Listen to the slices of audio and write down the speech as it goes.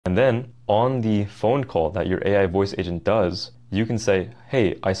And then on the phone call that your AI voice agent does, you can say,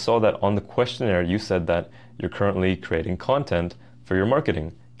 hey, I saw that on the questionnaire you said that you're currently creating content for your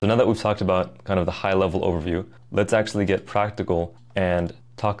marketing. So now that we've talked about kind of the high level overview, let's actually get practical and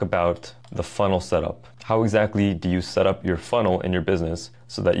talk about the funnel setup. How exactly do you set up your funnel in your business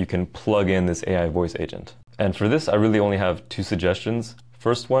so that you can plug in this AI voice agent? And for this, I really only have two suggestions.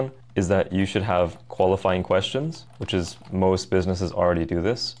 First one is that you should have qualifying questions, which is most businesses already do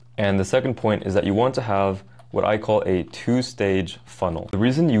this. And the second point is that you want to have what I call a two-stage funnel. The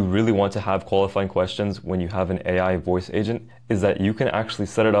reason you really want to have qualifying questions when you have an AI voice agent is that you can actually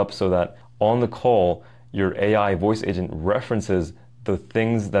set it up so that on the call, your AI voice agent references the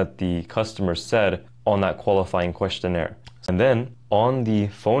things that the customer said on that qualifying questionnaire. And then on the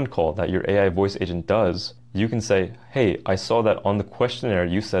phone call that your AI voice agent does, you can say, hey, I saw that on the questionnaire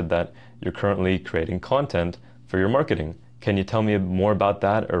you said that you're currently creating content for your marketing. Can you tell me more about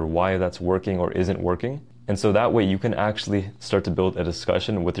that, or why that's working or isn't working? And so that way you can actually start to build a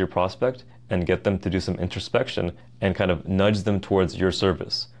discussion with your prospect and get them to do some introspection and kind of nudge them towards your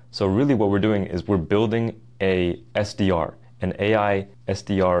service. So really what we're doing is we're building a SDR, an AI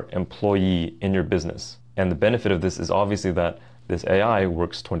SDR employee in your business. And the benefit of this is obviously that this AI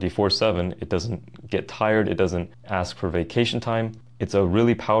works 24/7. It doesn't get tired. It doesn't ask for vacation time. It's a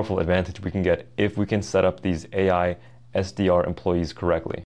really powerful advantage we can get if we can set up these AI SDR employees correctly.